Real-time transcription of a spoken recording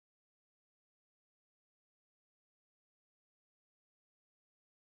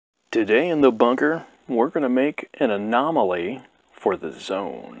Today in the bunker, we're going to make an anomaly for the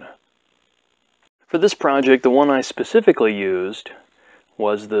zone. For this project, the one I specifically used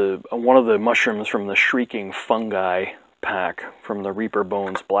was one of the mushrooms from the Shrieking Fungi pack from the Reaper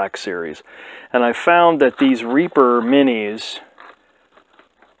Bones Black series. And I found that these Reaper minis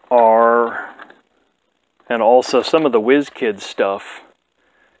are, and also some of the WizKids stuff,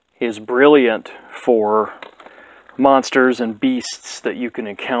 is brilliant for monsters and beasts that you can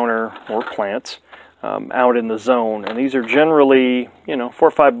encounter, or plants, out in the zone. And these are generally, you know, $4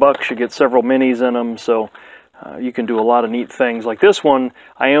 or $5. You get several minis in them, so you can do a lot of neat things. Like this one,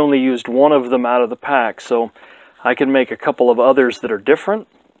 I only used one of them out of the pack, so I can make a couple of others that are different.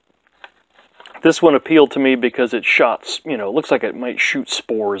 This one appealed to me because it shots, you know, it looks like it might shoot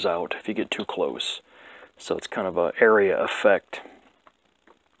spores out if you get too close. So it's kind of an area effect.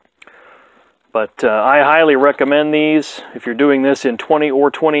 But I highly recommend these. If you're doing this in 20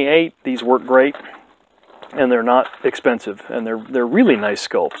 or 28, these work great. And they're not expensive. And they're really nice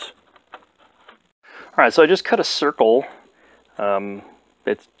sculpts. Alright, so I just cut a circle.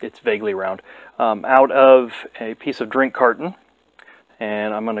 It's vaguely round. Out of a piece of drink carton.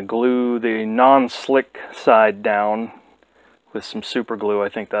 And I'm going to glue the non-slick side down with some super glue. I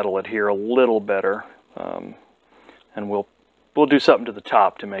think that'll adhere a little better. And we'll do something to the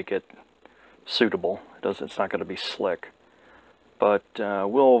top to make it suitable. It's not going to be slick. But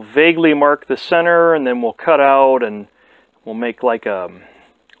we'll vaguely mark the center, and then we'll cut out, and we'll make like a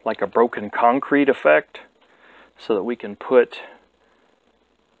broken concrete effect so that we can put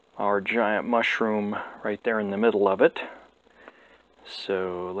our giant mushroom right there in the middle of it.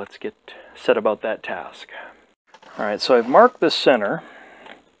 So let's get set about that task. Alright, so I've marked the center,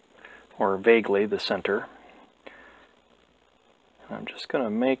 or vaguely the center. I'm just going to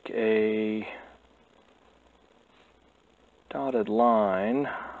make a dotted line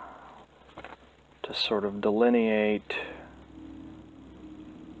to sort of delineate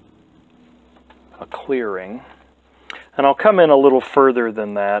a clearing. And I'll come in a little further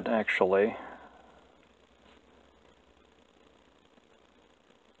than that, actually.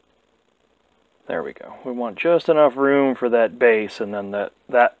 There we go. We want just enough room for that base, and then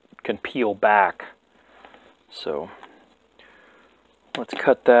that can peel back. So let's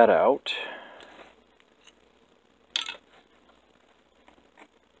cut that out.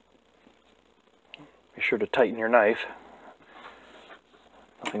 Be sure to tighten your knife.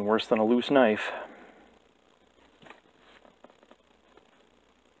 Nothing worse than a loose knife.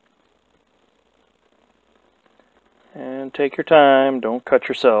 And take your time, don't cut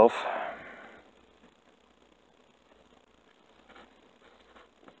yourself.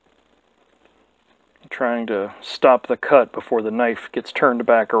 Trying to stop the cut before the knife gets turned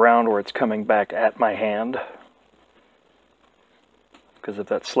back around where it's coming back at my hand. Because if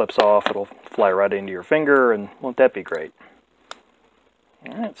that slips off, it'll fly right into your finger, and won't that be great?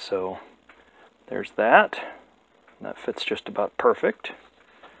 Alright, so there's that. That fits just about perfect.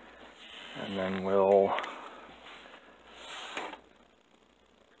 And then we'll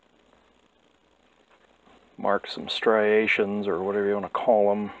mark some striations, or whatever you want to call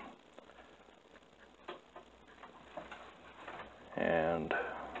them. And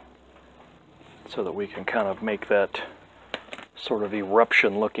so that we can kind of make that sort of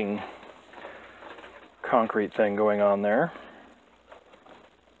eruption looking concrete thing going on there.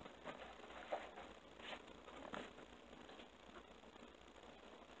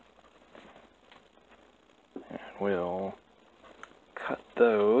 And we'll cut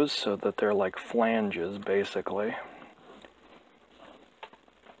those so that they're like flanges, basically.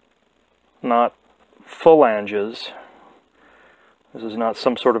 Not phalanges. This is not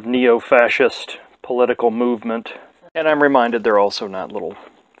some sort of neo-fascist political movement. And I'm reminded they're also not little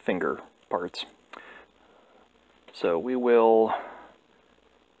finger parts. So we will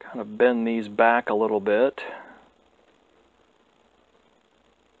kind of bend these back a little bit.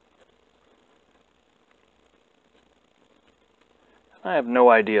 I have no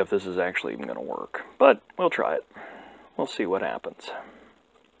idea if this is actually even going to work, but we'll try it. We'll see what happens.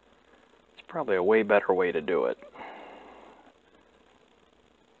 It's probably a way better way to do it.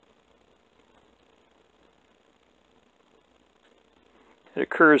 It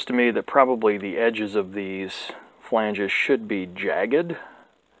occurs to me that probably the edges of these flanges should be jagged.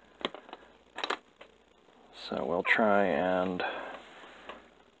 So we'll try and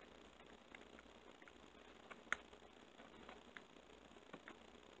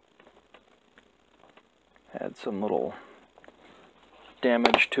add some little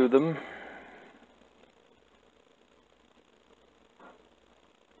damage to them.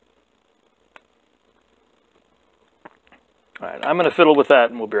 Alright, I'm going to fiddle with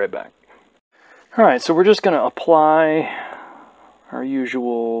that and we'll be right back. Alright, so we're just going to apply our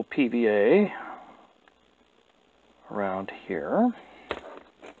usual PVA around here.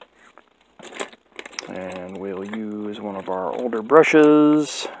 And we'll use one of our older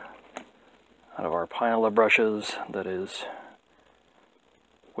brushes, out of our pile of brushes, that is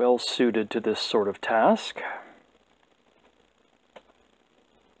well suited to this sort of task.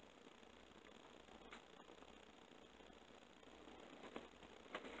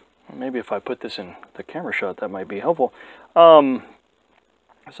 Maybe if I put this in the camera shot, that might be helpful.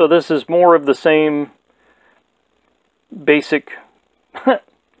 So this is more of the same basic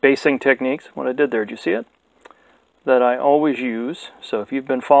basing techniques. What I did there, did you see it? That I always use. So if you've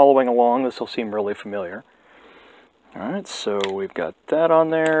been following along, this will seem really familiar. Alright, so we've got that on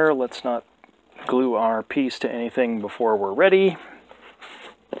there. Let's not glue our piece to anything before we're ready.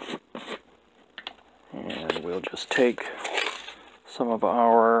 And we'll just take some of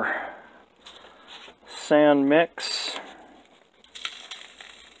our sand mix.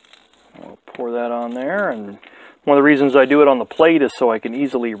 We'll pour that on there, and one of the reasons I do it on the plate is so I can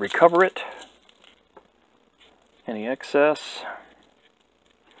easily recover it, any excess.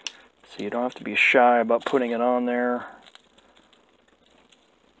 So you don't have to be shy about putting it on there.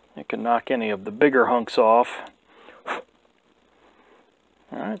 It can knock any of the bigger hunks off.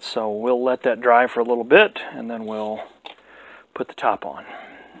 Alright, so we'll let that dry for a little bit, and then we'll put the top on.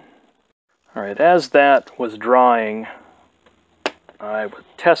 Alright, as that was drying, I would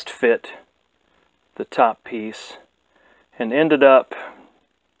test fit the top piece and ended up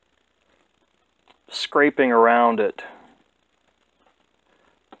scraping around it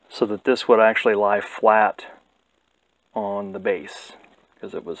so that this would actually lie flat on the base,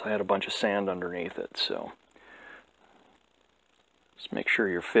 because I had a bunch of sand underneath it. So just make sure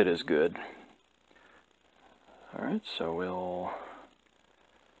your fit is good. Alright, so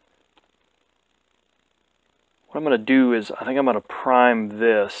what I'm going to do is, I think I'm going to prime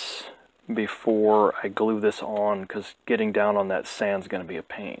this before I glue this on, because getting down on that sand is going to be a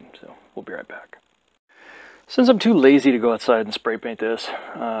pain. So we'll be right back. Since I'm too lazy to go outside and spray paint this,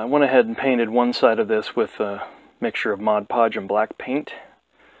 I went ahead and painted one side of this with a mixture of Mod Podge and black paint.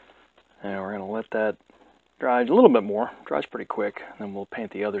 And we're going to let that dry a little bit more. It dries pretty quick. Then we'll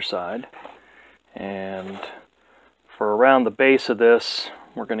paint the other side. And for around the base of this,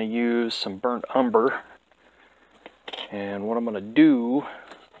 we're going to use some burnt umber. And what I'm going to do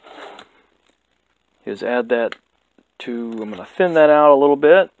is add that to, I'm going to thin that out a little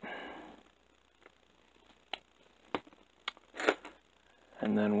bit.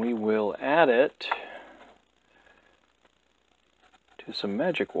 And then we will add it to some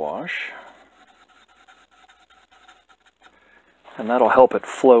Magic Wash. And that'll help it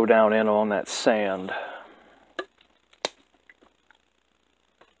flow down in on that sand.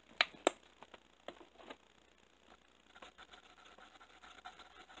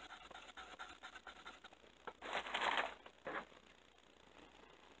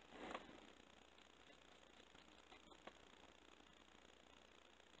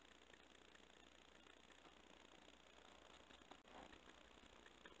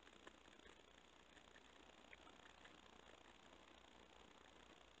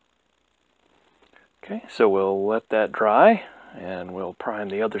 Okay, so we'll let that dry, and we'll prime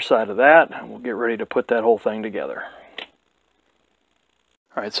the other side of that, and we'll get ready to put that whole thing together.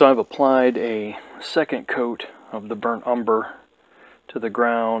 Alright, so I've applied a second coat of the burnt umber to the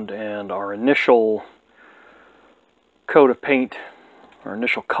ground, and our initial coat of paint, or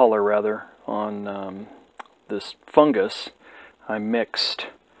initial color rather, on this fungus, I mixed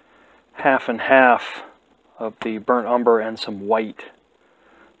half and half of the burnt umber and some white.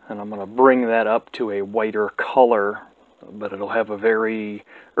 And I'm going to bring that up to a whiter color, but it'll have a very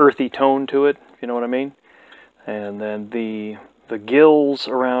earthy tone to it, if you know what I mean. And then the gills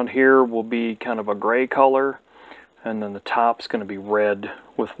around here will be kind of a gray color, and then the top's going to be red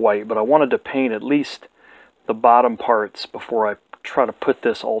with white. But I wanted to paint at least the bottom parts before I try to put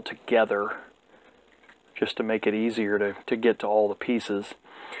this all together, just to make it easier to get to all the pieces.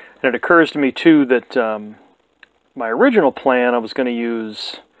 And it occurs to me too that my original plan, I was going to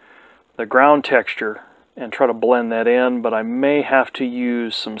use the ground texture and try to blend that in, but I may have to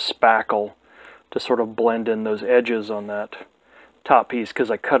use some spackle to sort of blend in those edges on that top piece,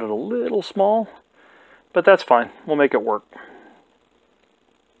 because I cut it a little small, but that's fine. We'll make it work.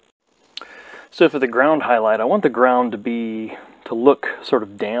 So for the ground highlight, I want the ground to look sort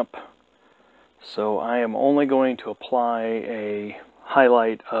of damp. So I am only going to apply a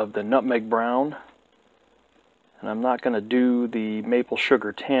highlight of the nutmeg brown. And I'm not going to do the maple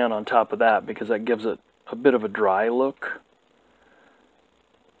sugar tan on top of that, because that gives it a bit of a dry look.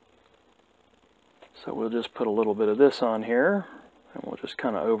 So we'll just put a little bit of this on here, and we'll just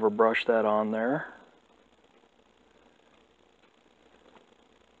kind of overbrush that on there.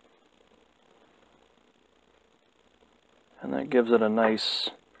 And that gives it a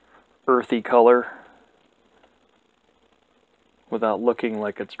nice earthy color without looking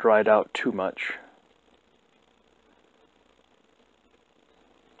like it's dried out too much.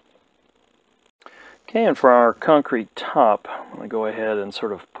 Okay, and for our concrete top, I'm going to go ahead and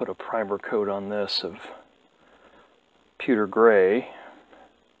sort of put a primer coat on this of pewter gray.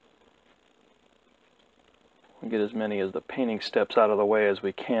 We'll get as many of the painting steps out of the way as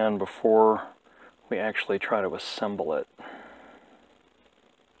we can before we actually try to assemble it.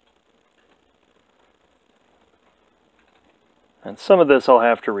 And some of this I'll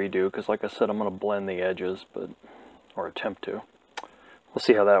have to redo because, like I said, I'm going to blend the edges, or attempt to. We'll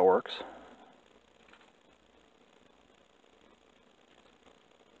see how that works.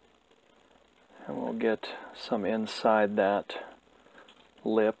 And we'll get some inside that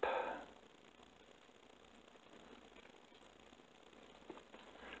lip.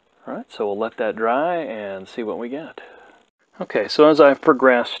 Alright, so we'll let that dry and see what we get. Okay, so as I've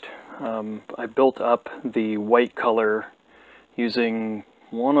progressed, I built up the white color using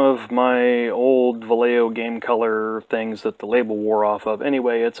one of my old Vallejo game color things that the label wore off of.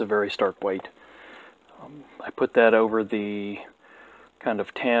 Anyway, it's a very stark white. I put that over the kind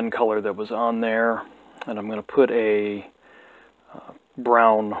of tan color that was on there, and I'm going to put a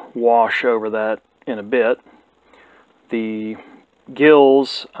brown wash over that in a bit. The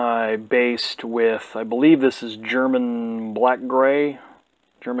gills I based with, I believe this is German black gray,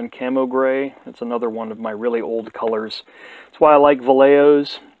 German camo gray. It's another one of my really old colors. That's why I like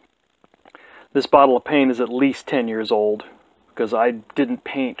Vallejos. This bottle of paint is at least 10 years old because I didn't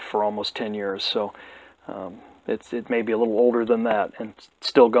paint for almost 10 years, so it may be a little older than that and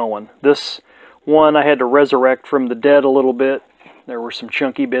still going. This one I had to resurrect from the dead a little bit. There were some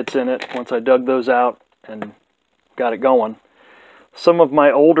chunky bits in it. Once I dug those out and got it going. Some of my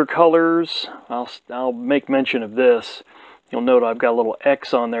older colors, I'll make mention of this. You'll note I've got a little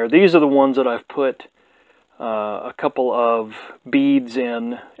X on there. These are the ones that I've put a couple of beads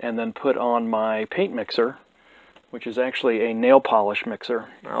in and then put on my paint mixer, which is actually a nail polish mixer.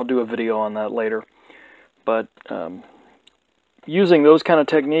 I'll do a video on that later. But using those kind of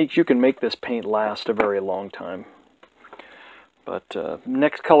techniques, you can make this paint last a very long time. But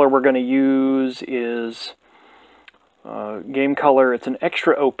next color we're going to use is game color. It's an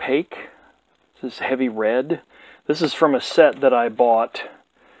extra opaque. This is heavy red. This is from a set that I bought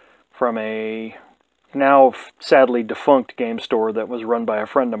from a now sadly defunct game store that was run by a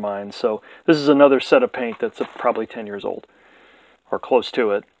friend of mine. So this is another set of paint that's probably 10 years old or close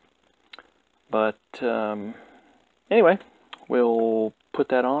to it. But anyway, we'll put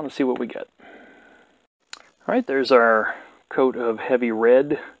that on and see what we get. Alright, there's our coat of heavy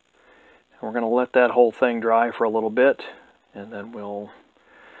red. And we're going to let that whole thing dry for a little bit, and then we'll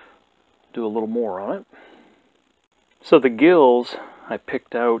do a little more on it. So the gills I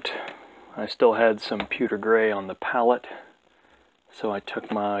picked out, I still had some pewter gray on the palette, so I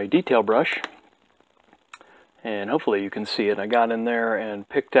took my detail brush, and hopefully you can see it. I got in there and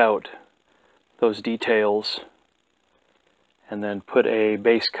picked out those details and then put a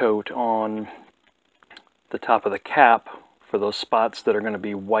base coat on the top of the cap for those spots that are going to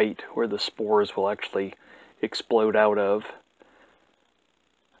be white, where the spores will actually explode out of.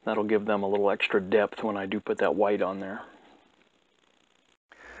 That'll give them a little extra depth when I do put that white on there.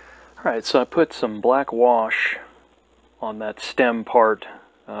 Alright, so I put some black wash on that stem part,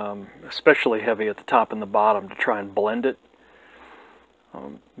 especially heavy at the top and the bottom, to try and blend it.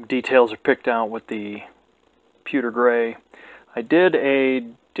 Details are picked out with the pewter gray. I did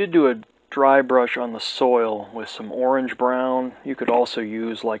do a dry brush on the soil with some orange brown. You could also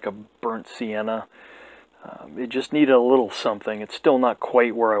use like a burnt sienna. It just needed a little something. It's still not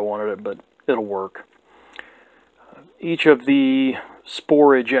quite where I wanted it, but it'll work. Each of the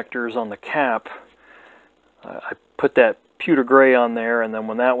spore ejectors on the cap, I put that pewter gray on there, and then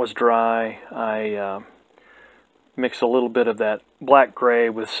when that was dry, I mixed a little bit of that black gray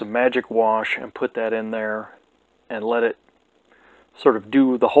with some magic wash and put that in there and let it sort of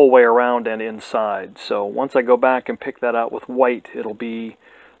do the whole way around and inside. So once I go back and pick that out with white, it'll be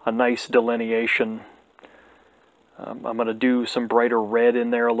a nice delineation. I'm going to do some brighter red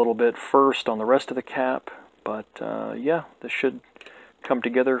in there a little bit first on the rest of the cap, but yeah, this should come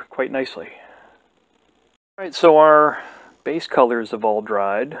together quite nicely. Alright, so our base colors have all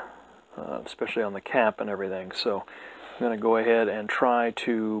dried, especially on the cap and everything, so I'm going to go ahead and try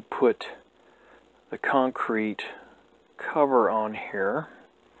to put the concrete cover on here.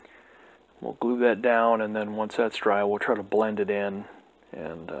 We'll glue that down, and then once that's dry, we'll try to blend it in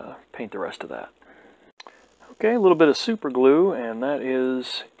and paint the rest of that. Okay, a little bit of super glue, and that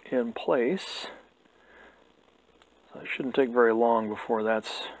is in place. So it shouldn't take very long before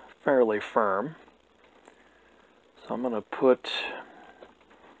that's fairly firm. So I'm going to put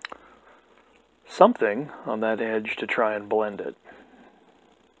something on that edge to try and blend it.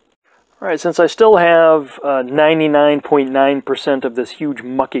 Alright, since I still have 99.9% of this huge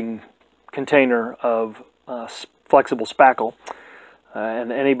mucking container of flexible spackle,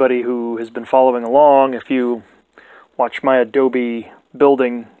 and anybody who has been following along, if you watch my Adobe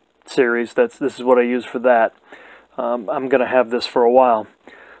building series, this is what I use for that. I'm going to have this for a while.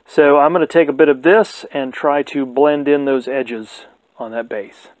 So I'm going to take a bit of this and try to blend in those edges on that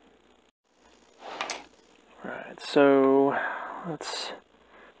base. Alright, so let's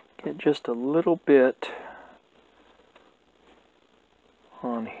get just a little bit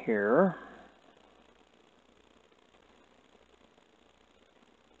on here.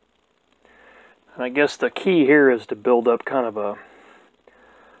 And I guess the key here is to build up kind of a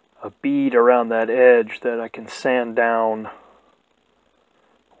bead around that edge that I can sand down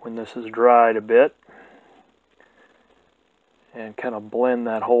when this is dried a bit and kind of blend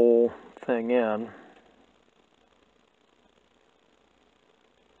that whole thing in.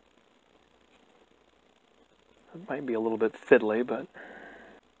 It might be a little bit fiddly, but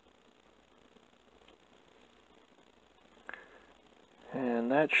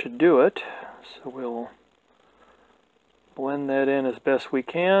and that should do it. So we'll blend that in as best we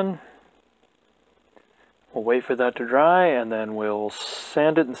can. We'll wait for that to dry, and then we'll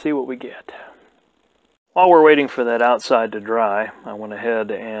sand it and see what we get. While we're waiting for that outside to dry, I went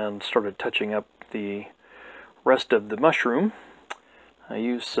ahead and started touching up the rest of the mushroom. I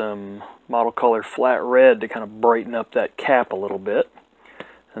used some Model Color Flat Red to kind of brighten up that cap a little bit.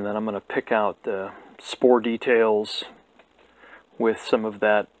 And then I'm going to pick out the spore details with some of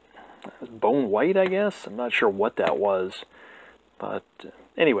that bone white, I guess. I'm not sure what that was. But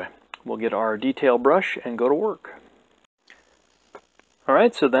anyway, we'll get our detail brush and go to work.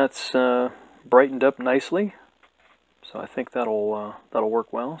 Alright, so that's brightened up nicely. So I think that'll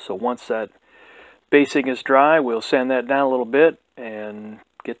work well. So once that basing is dry, we'll sand that down a little bit and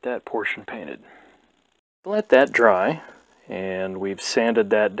get that portion painted. Let that dry, and we've sanded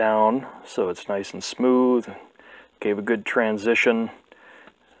that down so it's nice and smooth. Gave a good transition.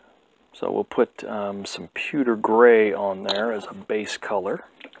 So we'll put some pewter gray on there as a base color.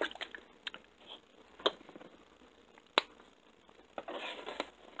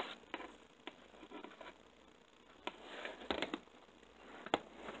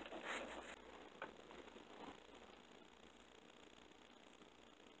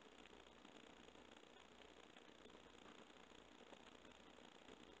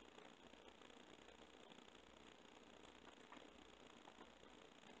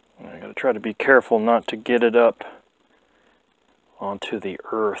 I gotta try to be careful not to get it up onto the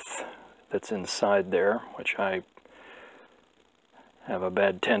earth that's inside there, which I have a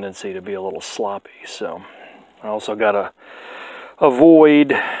bad tendency to be a little sloppy. So I also gotta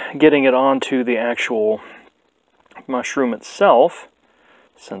avoid getting it onto the actual mushroom itself,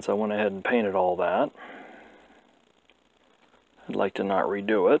 since I went ahead and painted all that. I'd like to not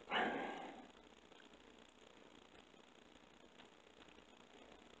redo it.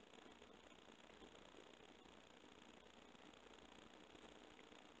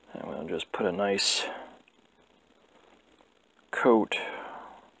 And we'll just put a nice coat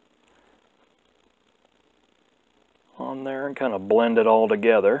on there and kind of blend it all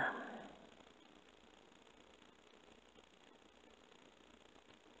together.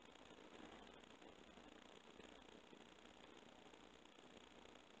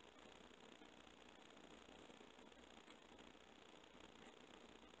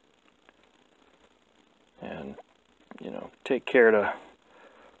 And, you know, take care to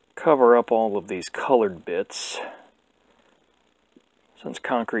cover up all of these colored bits, since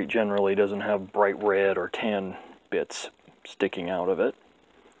concrete generally doesn't have bright red or tan bits sticking out of it.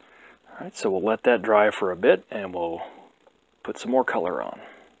 Alright, so we'll let that dry for a bit and we'll put some more color on.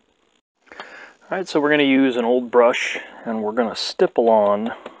 Alright, so we're going to use an old brush and we're going to stipple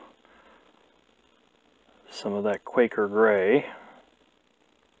on some of that Quaker gray.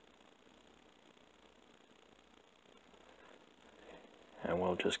 And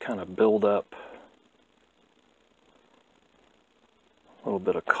we'll just kind of build up a little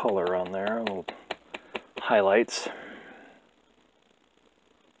bit of color on there, little highlights.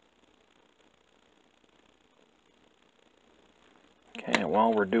 Okay, and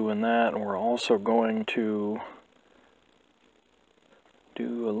while we're doing that, we're also going to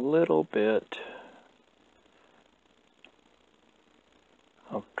do a little bit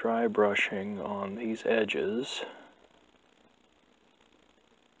of dry brushing on these edges.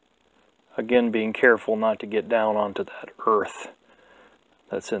 Again, being careful not to get down onto that earth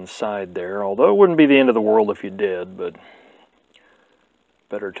that's inside there, although it wouldn't be the end of the world if you did, but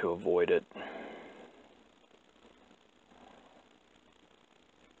better to avoid it.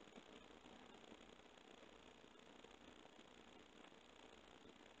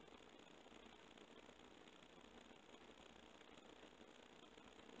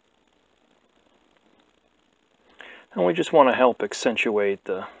 And we just want to help accentuate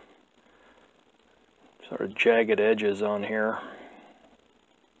the sort of jagged edges on here.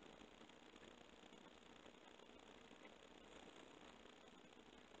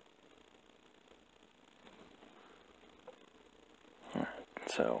 All right,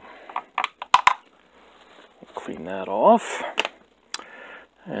 so we'll clean that off,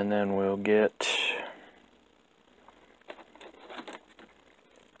 and then we'll get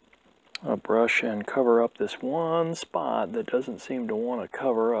a brush and cover up this one spot that doesn't seem to want to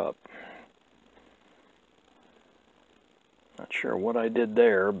cover up. Not sure what I did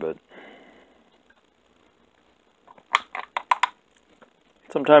there, but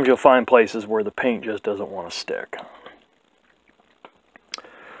sometimes you'll find places where the paint just doesn't want to stick.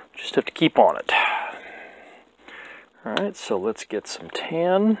 Just have to keep on it. Alright, so let's get some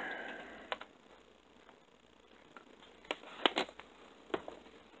tan.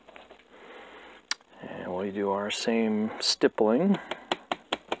 And we do our same stippling.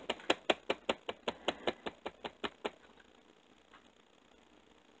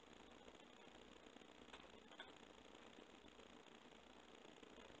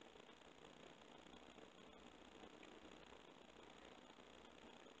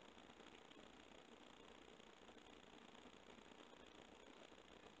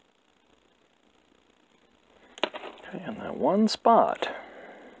 And that one spot,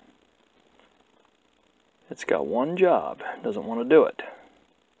 it's got one job, it doesn't want to do it.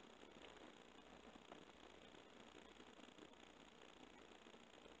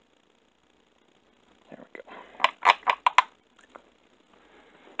 There we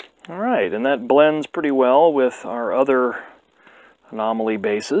go. Alright, and that blends pretty well with our other anomaly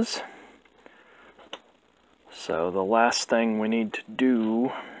bases. So the last thing we need to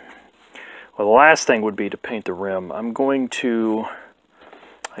do, well, the last thing would be to paint the rim. I'm going to,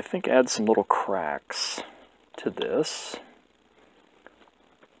 I think, add some little cracks to this.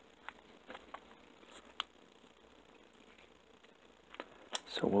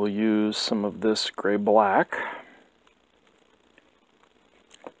 So we'll use some of this gray-black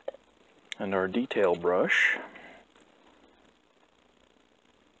and our detail brush.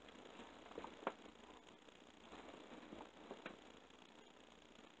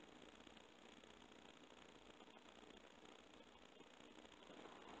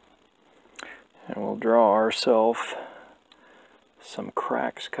 And we'll draw ourselves some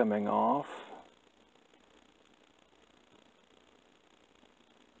cracks coming off.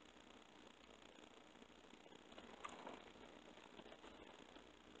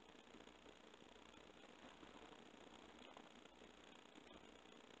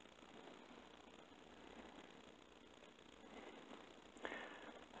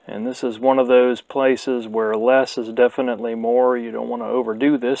 And this is one of those places where less is definitely more. You don't want to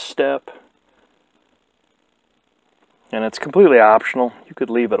overdo this step. And it's completely optional. You could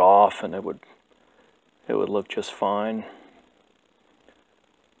leave it off and it would look just fine.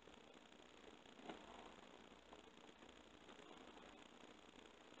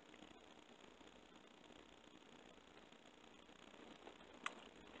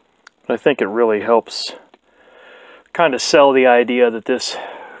 But I think it really helps kind of sell the idea that this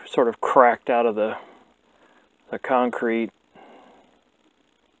sort of cracked out of the concrete.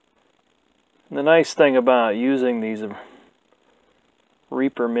 And the nice thing about using these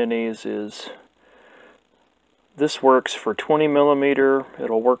Reaper Minis is this works for 20 millimeter,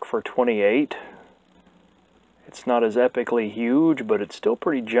 it'll work for 28. It's not as epically huge, but it's still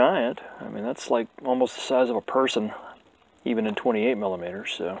pretty giant. I mean, that's like almost the size of a person, even in 28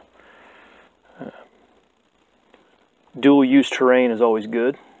 millimeters. So dual use terrain is always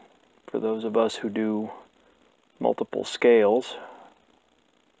good for those of us who do multiple scales.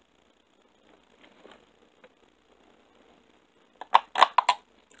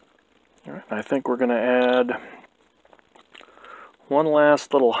 All right, I think we're going to add one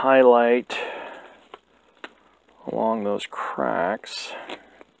last little highlight along those cracks.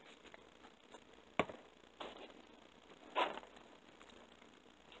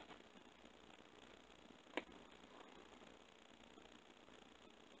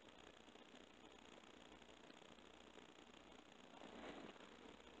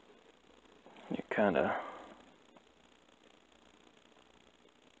 kind of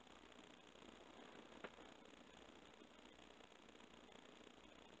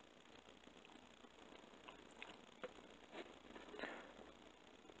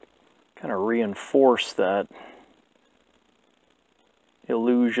reinforce that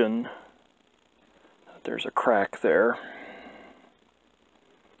illusion that there's a crack there.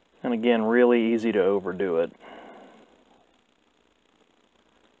 And again, really easy to overdo it.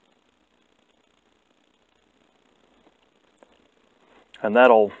 And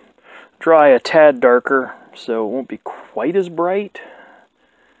that'll dry a tad darker, so it won't be quite as bright.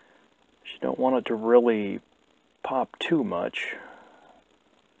 You don't want it to really pop too much.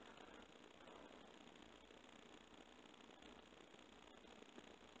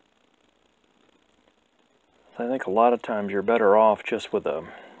 I think a lot of times you're better off just with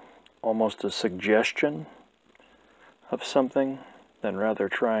almost a suggestion of something than rather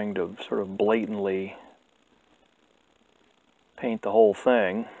trying to sort of blatantly paint the whole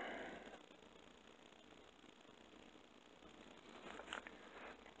thing.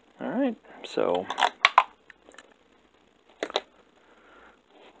 Alright, so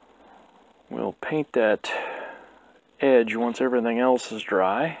we'll paint that edge once everything else is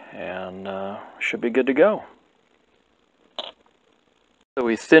dry, and should be good to go. So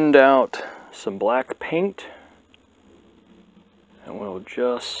we thinned out some black paint, and we'll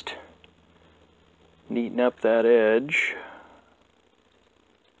just neaten up that edge.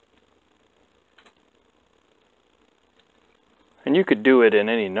 And you could do it in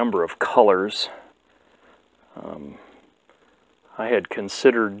any number of colors. I had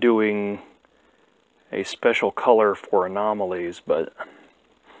considered doing a special color for anomalies, and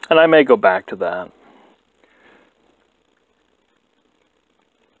I may go back to that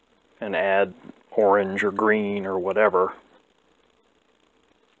and add orange or green or whatever.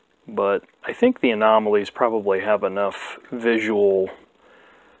 But I think the anomalies probably have enough visual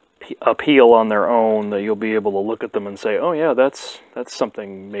appeal on their own that you'll be able to look at them and say, oh yeah, that's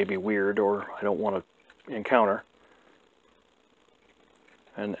something maybe weird or I don't want to encounter.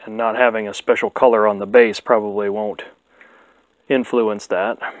 And not having a special color on the base probably won't influence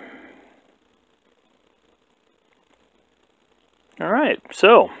that. Alright,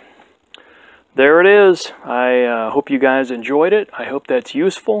 so there it is. I hope you guys enjoyed it. I hope that's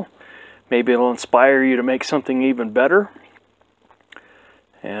useful. Maybe it'll inspire you to make something even better.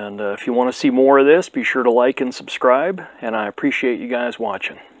 And if you want to see more of this, be sure to like and subscribe. And I appreciate you guys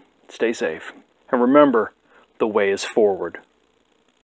watching. Stay safe. And remember, the way is forward.